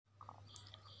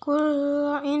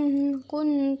Qul in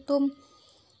kuntum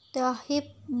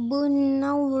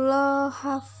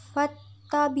tuhibbunallaha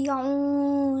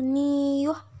fattabi'uni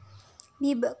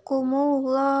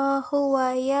yuhbibkumullahu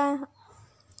wa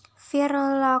yaghfir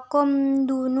lakum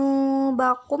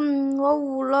dunubakum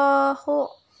wallahu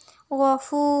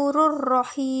ghafurur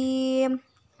rahim.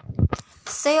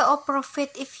 Say, O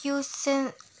Prophet, if you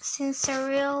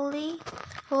sincerely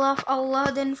love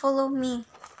Allah, then follow me.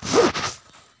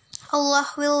 Allah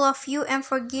will love you and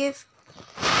forgive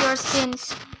your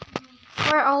sins.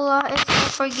 For Allah is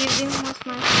most forgiving, most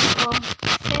merciful.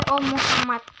 Say, O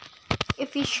Muhammad,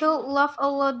 if you should love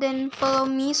Allah, then follow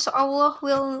me, so Allah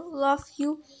will love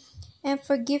you and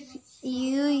forgive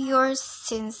you your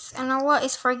sins. And Allah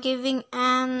is forgiving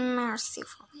and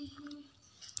merciful.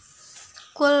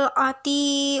 Qul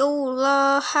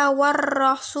ati'ullaha war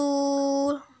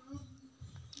rasul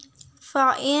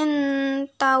fa'in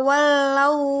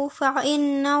tawallaw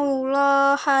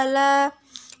fa'innallaha la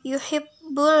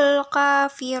yuhibbul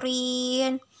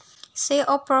kafirin. Say,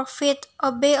 O Prophet,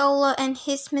 obey Allah and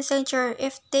His Messenger.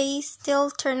 If they still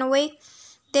turn away,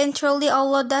 then truly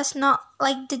Allah does not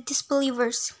like the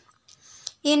disbelievers.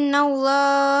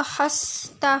 Innallaha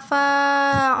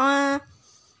astafa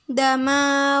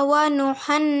Adama wa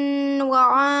Nuhan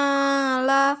wa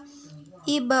ala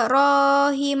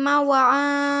Ibrahim wa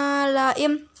ala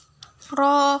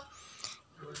Imran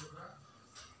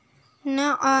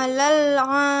alal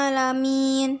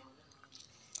alamin.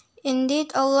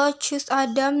 Indeed, Allah chose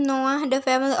Adam, Noah, the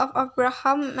family of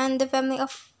Abraham, and the family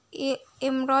of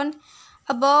Imran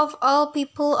above all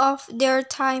people of their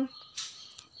time.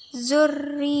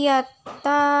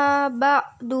 Zurriyata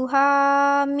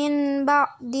ba'duha min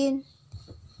ba'din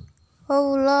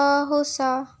wallahu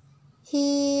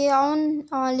sami'un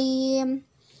alim.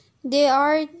 They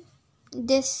are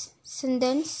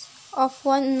descendants of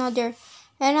one another,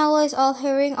 and Allah is all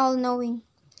hearing, all knowing.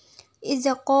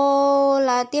 Iza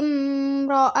qalat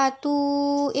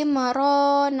imra'atu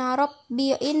imrana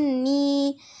rabbi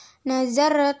inni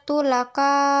nazartu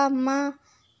laka ma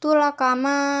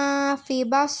fi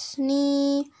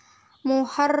basni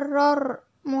muharraron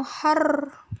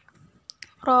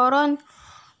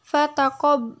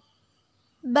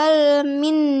fataqabbal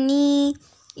minni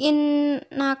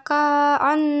innaka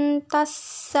antas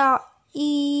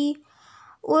sami'ul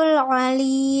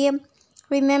alim.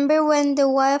 Remember when the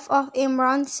wife of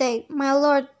Imran said, My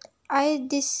Lord, I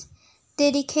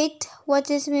dedicate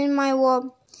what is in my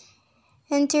womb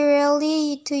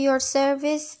entirely to your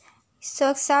service,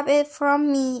 so accept it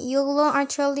from me. You alone are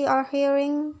truly all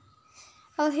hearing,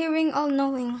 all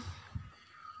knowing.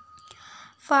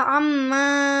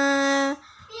 Fa'amma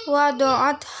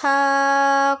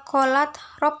wadu'atha qalat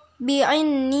rabbi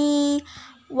inni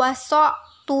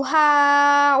wasa'tuha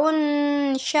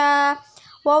unsha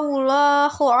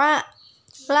wallahu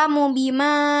a'lamu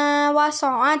bima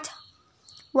wasa'at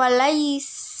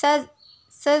walaysa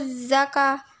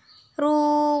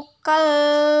zakaru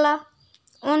kal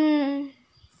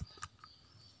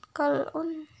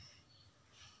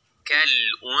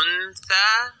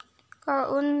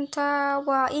unta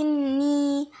wa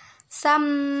inni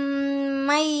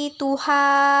sammaituha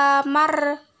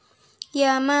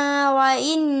Maryama wa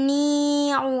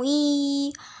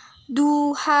inni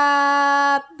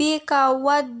duha bika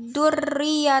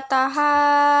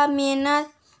waddurriyataha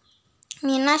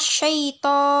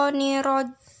minasyaitonir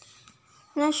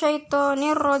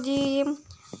rajim.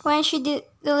 When she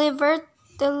delivered,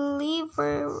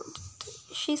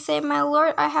 she said, My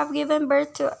Lord, I have given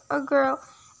birth to a girl,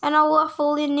 and Allah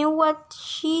fully knew what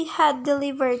she had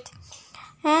delivered.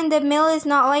 And the male is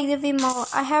not like the female.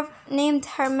 I have named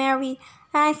her Mary,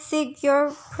 and I seek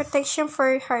your protection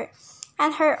for her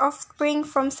and her offspring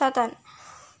from Satan,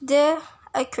 the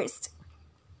accursed.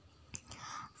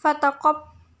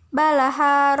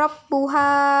 Fataqabbalaha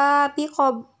rabbuha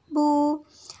biqabulin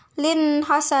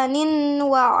hasanin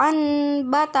wa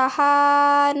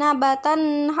anbataha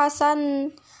nabatan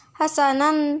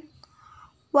hasanan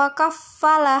wa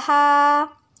kaffalaha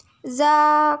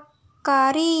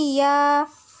Zakariya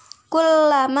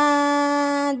kullama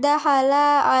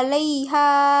dahala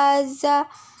alaiha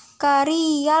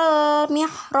Zakariyal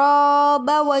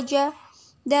mihraba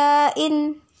wajada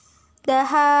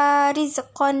indaha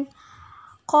rizqan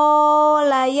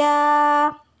qala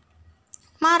ya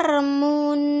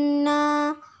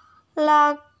marmuna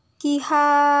laki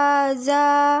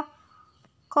haza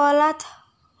qalat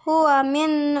huwa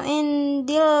min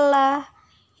indillahi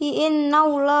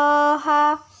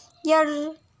innallaha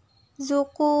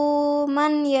yarzuqu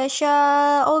man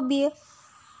yasha'u bi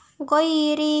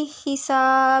ghairi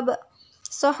hisab.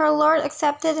 So her Lord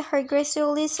accepted her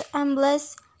graciously and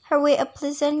blessed her way a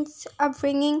pleasant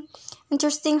upbringing,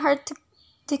 entrusting her to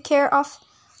the care of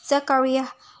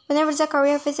Zachariah. Whenever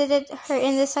Zachariah visited her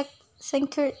in the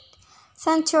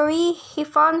sanctuary, he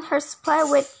found her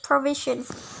supplied with provisions.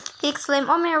 He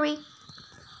exclaimed, "O Mary,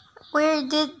 where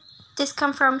did this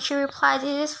come from?" She replied,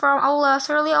 "It is from Allah.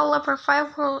 Surely Allah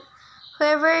provides for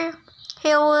whoever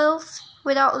He wills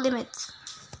without limits."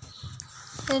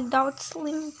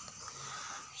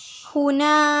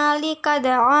 هنالك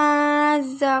دعا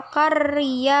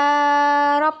زكريا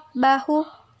ربه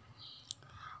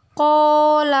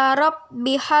قال رب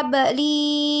هب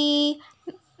لي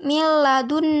من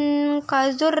لدنك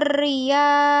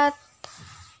ذرية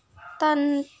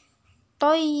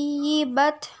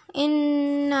طيبة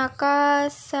إنك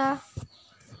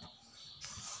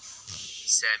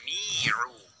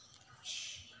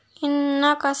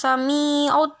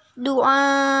سميع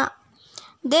الدعاء.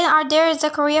 Then Ardea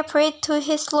Zechariah prayed to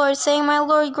his Lord, saying, "My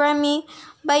Lord, grant me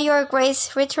by your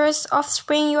grace riches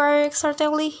offspring. You are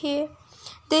certainly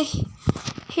the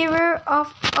hearer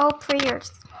of all prayers."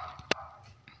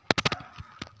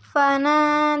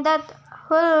 فَنَادَتْهُ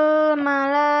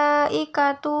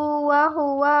الْمَلَائِكَةُ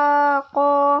وَهُوَ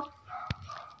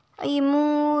قَائِمٌ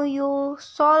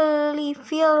يُصَلِّي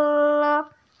فِي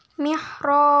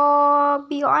الْمِحْرَابِ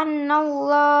أَنَّ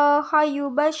اللَّهَ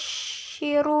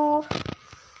يُبَشِّرُكَ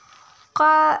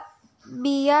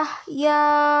بِيَحْيَى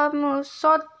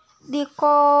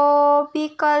مُصَدِّقًا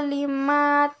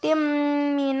بِكَلِمَاتٍ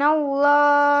مِّنَ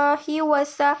اللَّهِ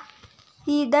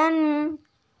وَسَيِّدًا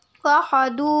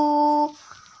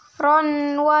وَحَصُورًا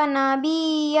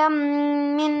وَنَبِيًّا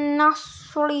مِّن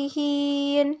نَّسْلِهِ.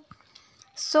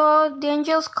 So the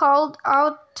angels called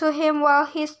out to him while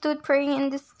he stood praying in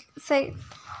the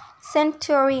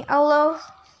sanctuary, Allah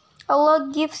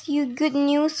gives you good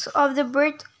news of the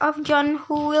birth of John,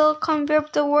 who will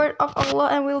convert the word of Allah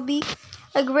and will be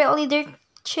a great leader,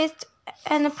 chaste,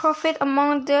 and a prophet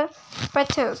among the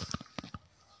patriarchs.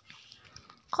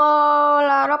 قَالَ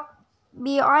رَبِّ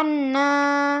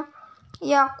عَنَّى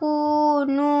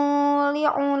يَكُونُ لِي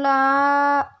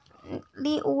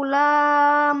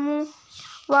غُلَامٌ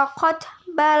وَقَدْ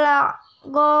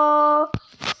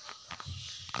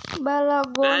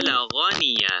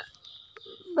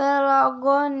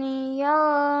بلغني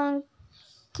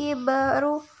الكبر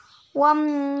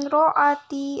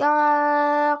وامرأتي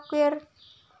عاقر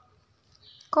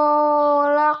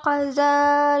قال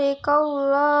كذلك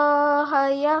الله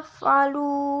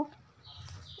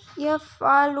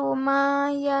يفعل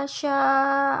ما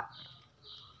يشاء.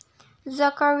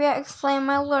 Zachariah exclaimed,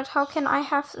 "My Lord, how can I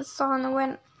have a son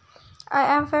when I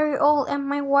am very old and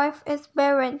my wife is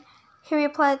barren?" He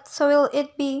replied, "So will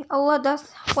it be. Allah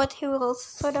does what He wills."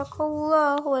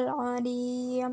 Sadaqallahul Azim.